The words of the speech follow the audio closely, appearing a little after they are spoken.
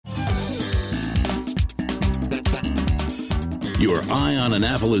Your Eye on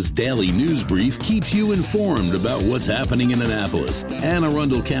Annapolis daily news brief keeps you informed about what's happening in Annapolis, Anne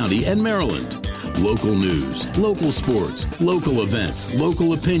Arundel County, and Maryland. Local news, local sports, local events,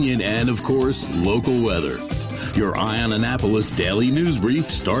 local opinion, and, of course, local weather. Your Eye on Annapolis daily news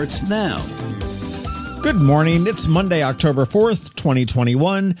brief starts now. Good morning. It's Monday, October 4th,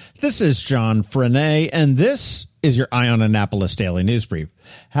 2021. This is John Frenaye, and this is your Eye on Annapolis daily news brief.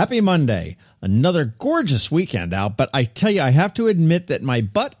 Happy Monday. Another gorgeous weekend out, but I tell you, I have to admit that my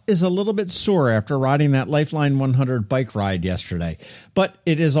butt is a little bit sore after riding that Lifeline 100 bike ride yesterday. But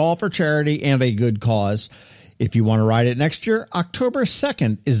it is all for charity and a good cause. If you want to ride it next year, October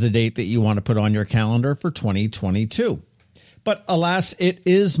 2nd is the date that you want to put on your calendar for 2022. But alas, it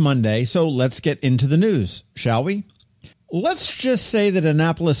is Monday, so let's get into the news, shall we? Let's just say that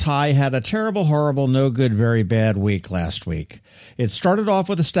Annapolis High had a terrible, horrible, no good, very bad week last week. It started off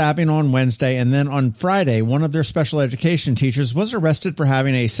with a stabbing on Wednesday, and then on Friday, one of their special education teachers was arrested for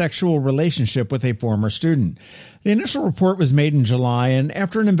having a sexual relationship with a former student. The initial report was made in July, and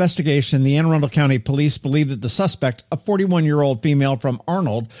after an investigation, the Anne Arundel County Police believed that the suspect, a 41-year-old female from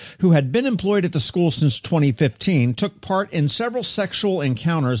Arnold, who had been employed at the school since 2015, took part in several sexual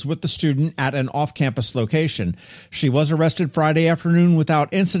encounters with the student at an off-campus location. She was arrested Friday afternoon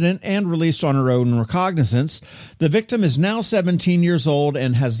without incident and released on her own recognizance. The victim is now 17 years old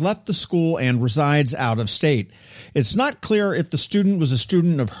and has left the school and resides out of state. It's not clear if the student was a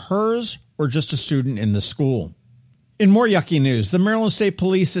student of hers or just a student in the school. In more yucky news, the Maryland State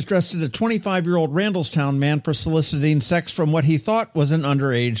Police arrested a 25-year-old Randallstown man for soliciting sex from what he thought was an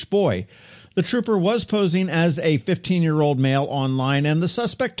underage boy. The trooper was posing as a 15-year-old male online, and the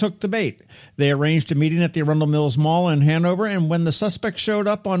suspect took the bait. They arranged a meeting at the Arundel Mills Mall in Hanover, and when the suspect showed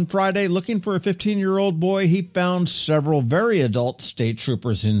up on Friday looking for a 15-year-old boy, he found several very adult state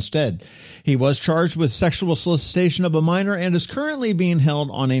troopers instead. He was charged with sexual solicitation of a minor and is currently being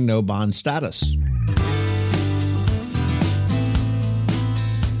held on a no-bond status.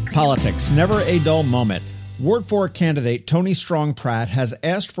 Politics, never a dull moment. Ward 4 candidate Toni Strong-Pratt has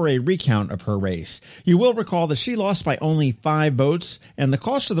asked for a recount of her race. You will recall that she lost by only 5 votes, and the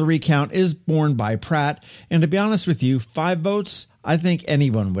cost of the recount is borne by Pratt. And to be honest with you, 5 votes, I think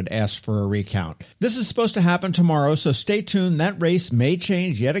anyone would ask for a recount. This is supposed to happen tomorrow, so stay tuned. That race may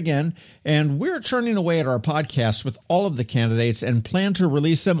change yet again, and we're churning away at our podcast with all of the candidates and plan to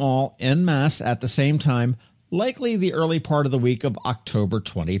release them all en masse at the same time, likely the early part of the week of October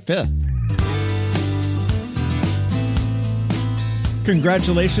 25th.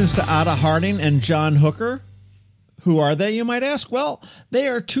 Congratulations to Ada Harding and John Hooker. Who are they, you might ask? Well, they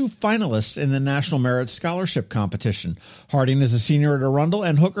are 2 finalists in the National Merit Scholarship Competition. Harding is a senior at Arundel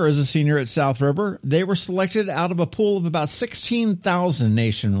and Hooker is a senior at South River. They were selected out of a pool of about 16,000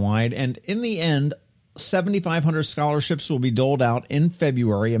 nationwide, and in the end, 7,500 scholarships will be doled out in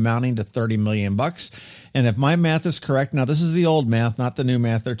February, amounting to $30 million. And if my math is correct, now this is the old math, not the new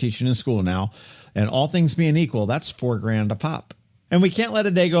math they're teaching in school now, and all things being equal, that's $4,000 a pop. And we can't let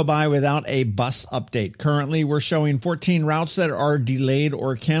a day go by without a bus update. Currently, we're showing 14 routes that are delayed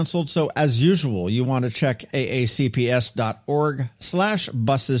or canceled. So as usual, you want to check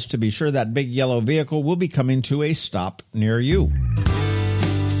aacps.org/buses to be sure that big yellow vehicle will be coming to a stop near you.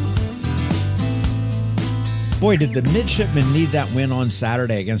 Boy, did the midshipmen need that win on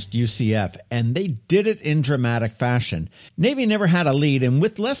Saturday against UCF, and they did it in dramatic fashion. Navy never had a lead, and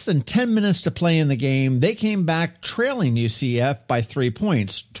with less than 10 minutes to play in the game, they came back trailing UCF by 3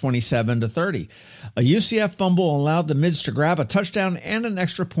 points, 27-30. A UCF fumble allowed the Mids to grab a touchdown and an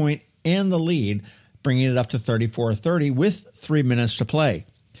extra point and the lead, bringing it up to 34-30 with 3 minutes to play.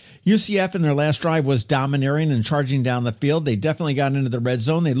 UCF in their last drive was domineering and charging down the field. They definitely got into the red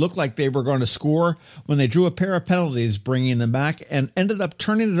zone. They looked like they were going to score when they drew a pair of penalties, bringing them back, and ended up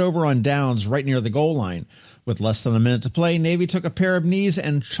turning it over on downs right near the goal line. With less than a minute to play, Navy took a pair of knees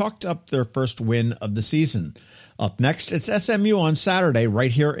and chalked up their first win of the season. Up next, it's SMU on Saturday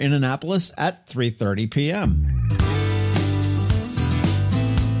right here in Annapolis at 3:30 p.m.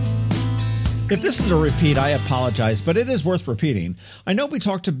 If this is a repeat, I apologize, but it is worth repeating. I know we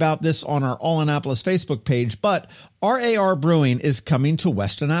talked about this on our All Annapolis Facebook page, but RAR Brewing is coming to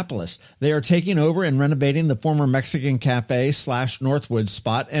West Annapolis. They are taking over and renovating the former Mexican Cafe / Northwood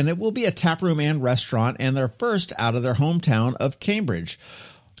spot, and it will be a tap room and restaurant, and they're first out of their hometown of Cambridge.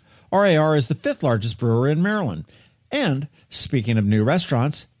 RAR is the 5th largest brewer in Maryland. And speaking of new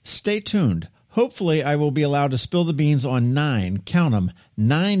restaurants, stay tuned. Hopefully, I will be allowed to spill the beans on 9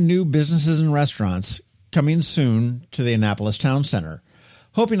 new businesses and restaurants coming soon to the Annapolis Town Center.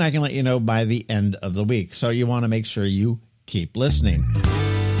 Hoping I can let you know by the end of the week. So you want to make sure you keep listening.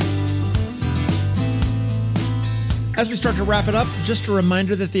 As we start to wrap it up, just a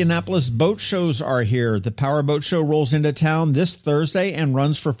reminder that the Annapolis boat shows are here. The Power Boat Show rolls into town this Thursday and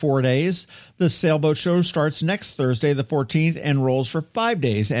runs for 4 days. The Sailboat Show starts next Thursday, the 14th, and rolls for 5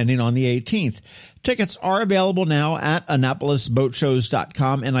 days, ending on the 18th. Tickets are available now at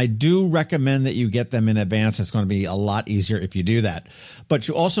AnnapolisBoatShows.com, and I do recommend that you get them in advance. It's going to be a lot easier if you do that. But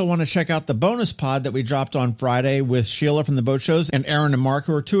you also want to check out the bonus pod that we dropped on Friday with Sheila from the boat shows and Aaron and Mark,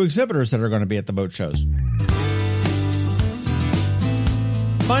 who are two exhibitors that are going to be at the boat shows.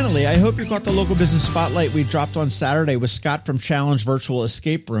 Finally, I hope you caught the local business spotlight we dropped on Saturday with Scott from Challenge Virtual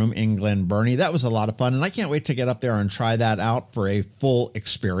Escape Room in Glen Burnie. That was a lot of fun, and I can't wait to get up there and try that out for a full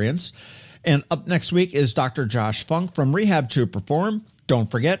experience. And up next week is Dr. Josh Funk from Rehab to Perform.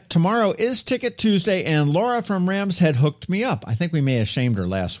 Don't forget, tomorrow is Ticket Tuesday, and Laura from Rams Head hooked me up. I think we may have shamed her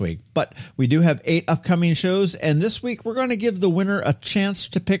last week. But we do have 8 upcoming shows, and this week we're going to give the winner a chance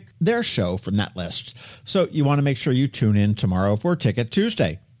to pick their show from that list. So you want to make sure you tune in tomorrow for Ticket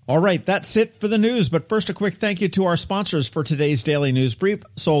Tuesday. All right, that's it for the news. But first, a quick thank you to our sponsors for today's Daily News Brief: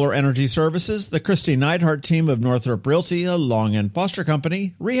 Solar Energy Services, the Christy Neidhart team of Northrop Realty, a Long and Foster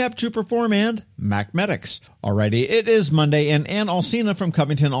Company, Rehab to Perform, and Mac Medics. Alrighty, it is Monday, and Ann Alsina from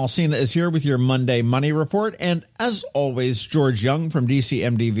Covington Alsina is here with your Monday Money Report. And as always, George Young from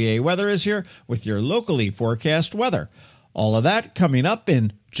DCMDVA Weather is here with your locally forecast weather. All of that coming up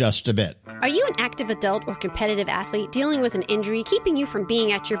in just a bit. Are you an active adult or competitive athlete dealing with an injury keeping you from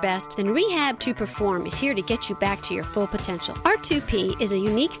being at your best? Then Rehab to Perform is here to get you back to your full potential. R2P is a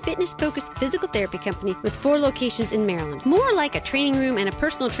unique fitness-focused physical therapy company with 4 locations in Maryland. More like a training room and a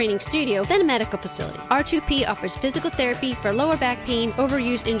personal training studio than a medical facility. R2P offers physical therapy for lower back pain,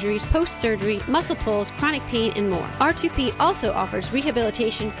 overuse injuries, post-surgery, muscle pulls, chronic pain, and more. R2P also offers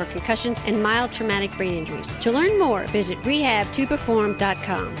rehabilitation for concussions and mild traumatic brain injuries. To learn more, visit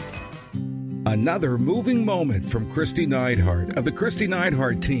rehabtoperform.com. Another moving moment from Christy Neidhart of the Christy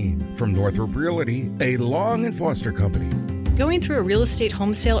Neidhart team from Northrop Realty, a Long and Foster Company. Going through a real estate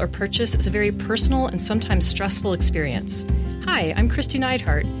home sale or purchase is a very personal and sometimes stressful experience. Hi, I'm Christy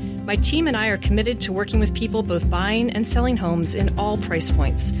Neidhart. My team and I are committed to working with people both buying and selling homes in all price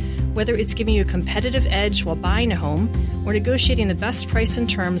points. Whether it's giving you a competitive edge while buying a home or negotiating the best price and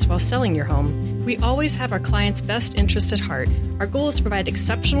terms while selling your home, we always have our clients' best interest at heart. Our goal is to provide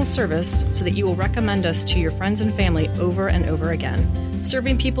exceptional service so that you will recommend us to your friends and family over and over again.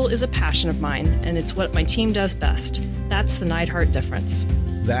 Serving people is a passion of mine, and it's what my team does best. That's the Neidhart difference.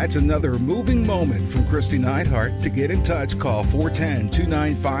 That's another moving moment from Christy Neidhart. To get in touch, call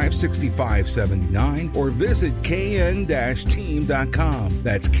 410-295-6579 or visit kn-team.com.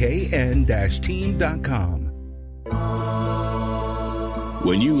 That's kn-team.com.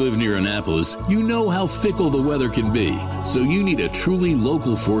 When you live near Annapolis, you know how fickle the weather can be. So you need a truly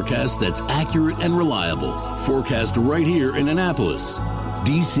local forecast that's accurate and reliable. Forecast right here in Annapolis.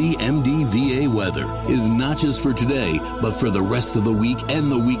 DCMDVA Weather is not just for today, but for the rest of the week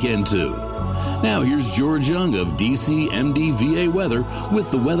and the weekend too. Now here's George Young of DCMDVA Weather with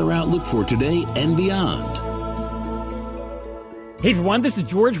the weather outlook for today and beyond. Hey everyone, this is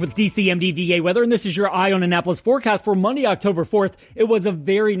George with DCMDVA Weather, and this is your Eye on Annapolis forecast for Monday, October 4th. It was a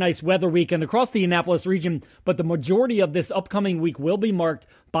very nice weather weekend across the Annapolis region, but the majority of this upcoming week will be marked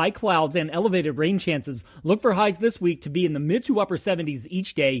by clouds and elevated rain chances. Look for highs this week to be in the mid to upper 70s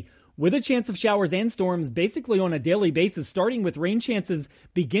each day, with a chance of showers and storms basically on a daily basis, starting with rain chances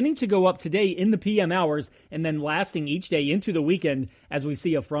beginning to go up today in the PM hours and then lasting each day into the weekend as we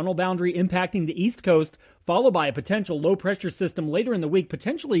see a frontal boundary impacting the East Coast, followed by a potential low-pressure system later in the week,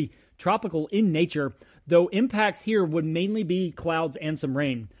 potentially tropical in nature, though impacts here would mainly be clouds and some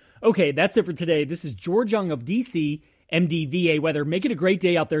rain. Okay, that's it for today. This is George Young of DCMDVA Weather. Make it a great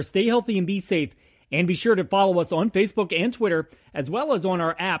day out there. Stay healthy and be safe. And be sure to follow us on Facebook and Twitter, as well as on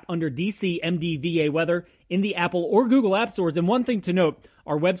our app under DCMDVA Weather in the Apple or Google App Stores. And one thing to note,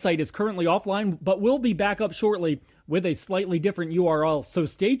 our website is currently offline, but will be back up shortly with a slightly different URL. So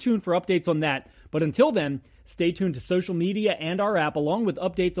stay tuned for updates on that. But until then, stay tuned to social media and our app, along with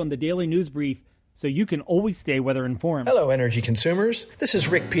updates on the Daily News Brief, so you can always stay weather informed. Hello, energy consumers. This is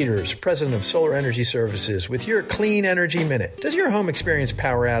Rick Peters, president of Solar Energy Services, with your Clean Energy Minute. Does your home experience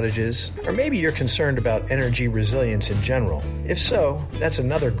power outages? Or maybe you're concerned about energy resilience in general? If so, that's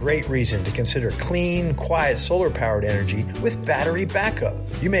another great reason to consider clean, quiet solar-powered energy with battery backup.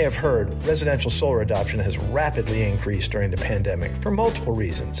 You may have heard residential solar adoption has rapidly increased during the pandemic for multiple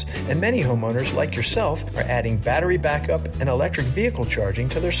reasons, and many homeowners, like yourself, are adding battery backup and electric vehicle charging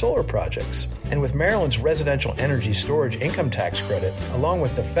to their solar projects. And And with Maryland's residential energy storage income tax credit, along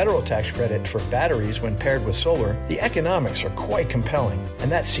with the federal tax credit for batteries when paired with solar, the economics are quite compelling,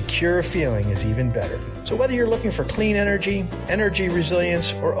 and that secure feeling is even better. So whether you're looking for clean energy, energy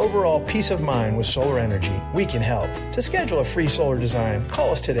resilience, or overall peace of mind with solar energy, we can help. To schedule a free solar design, call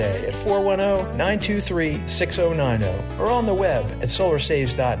us today at 410-923-6090 or on the web at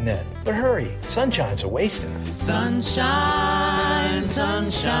solarsaves.net. But hurry, sunshine's a-wasting. Sunshine,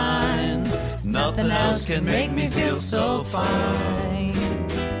 sunshine, nothing else can make me feel so fine.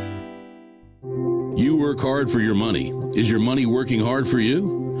 You work hard for your money. Is your money working hard for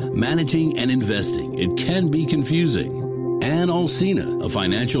you? Managing and investing, it can be confusing. Ann Alsina, a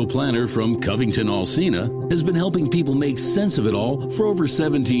financial planner from Covington Alsina, has been helping people make sense of it all for over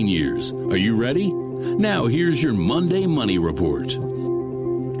 17 years. Are you ready? Now here's your Monday Money Report.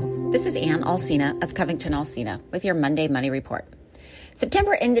 This is Ann Alsina of Covington Alsina with your Monday Money Report.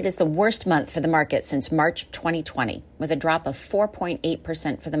 September ended as the worst month for the market since March of 2020, with a drop of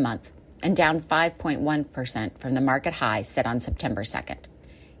 4.8% for the month and down 5.1% from the market high set on September 2nd.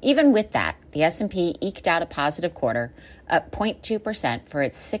 Even with that, the S&P eked out a positive quarter, up 0.2% for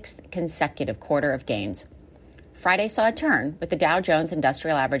its sixth consecutive quarter of gains. Friday saw a turn, with the Dow Jones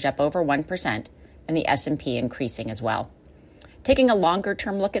Industrial Average up over 1% and the S&P increasing as well. Taking a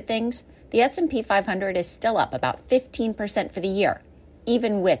longer-term look at things, the S&P 500 is still up about 15% for the year,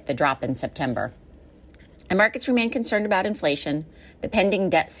 even with the drop in September. And markets remain concerned about inflation, the pending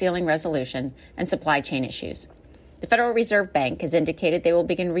debt ceiling resolution, and supply chain issues. The Federal Reserve Bank has indicated they will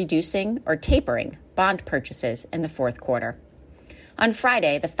begin reducing or tapering bond purchases in the fourth quarter. On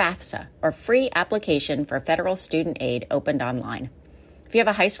Friday, the FAFSA, or Free Application for Federal Student Aid, opened online. If you have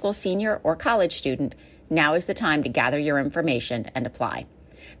a high school senior or college student, now is the time to gather your information and apply.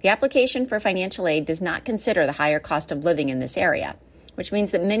 The application for financial aid does not consider the higher cost of living in this area, which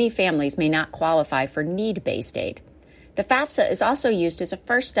means that many families may not qualify for need-based aid. The FAFSA is also used as a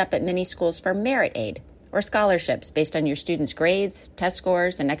first step at many schools for merit aid, or scholarships based on your students' grades, test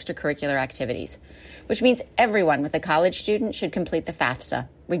scores, and extracurricular activities, which means everyone with a college student should complete the FAFSA,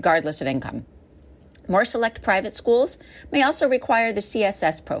 regardless of income. More select private schools may also require the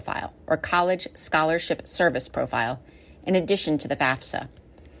CSS profile, or College Scholarship Service profile, in addition to the FAFSA.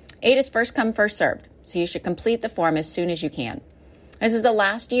 Aid is first come, first served, so you should complete the form as soon as you can. This is the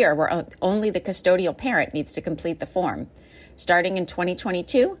last year where only the custodial parent needs to complete the form. Starting in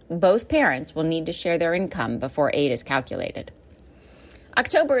 2022, both parents will need to share their income before aid is calculated.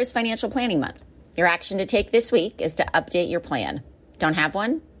 October is Financial Planning Month. Your action to take this week is to update your plan. Don't have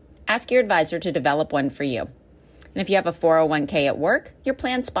one? Ask your advisor to develop one for you. And if you have a 401k at work, your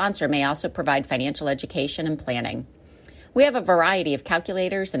plan sponsor may also provide financial education and planning. We have a variety of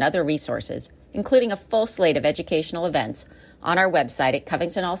calculators and other resources, including a full slate of educational events, on our website at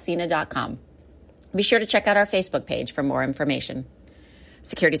covingtonalsina.com. Be sure to check out our Facebook page for more information.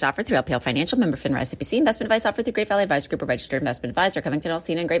 Securities offered through LPL Financial, member FINRA SIPC. Investment advice offered through Great Valley Advisor Group, a registered investment advisor. Covington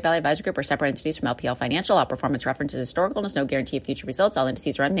Alsina and Great Valley Advisor Group are separate entities from LPL Financial. All performance references historical and is no guarantee of future results. All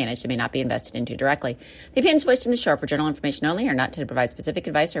indices are unmanaged and may not be invested into directly. The opinions voiced in the show are for general information only, are not intended to provide specific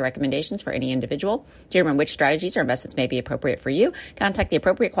advice or recommendations for any individual. To determine which strategies or investments may be appropriate for you, contact the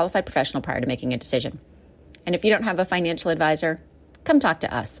appropriate qualified professional prior to making a decision. And if you don't have a financial advisor, come talk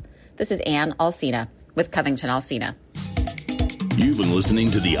to us. This is Ann Alsina with Covington Alsina. You've been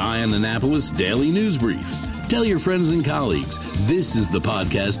listening to the Eye on Annapolis Daily News Brief. Tell your friends and colleagues, this is the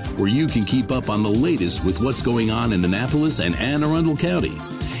podcast where you can keep up on the latest with what's going on in Annapolis and Anne Arundel County.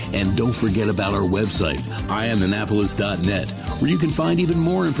 And don't forget about our website, eyeonannapolis.net, where you can find even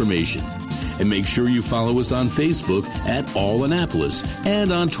more information. And make sure you follow us on Facebook at All Annapolis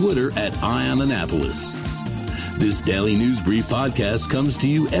and on Twitter at Eye on Annapolis. This Daily News Brief podcast comes to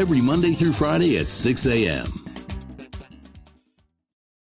you every Monday through Friday at 6 a.m.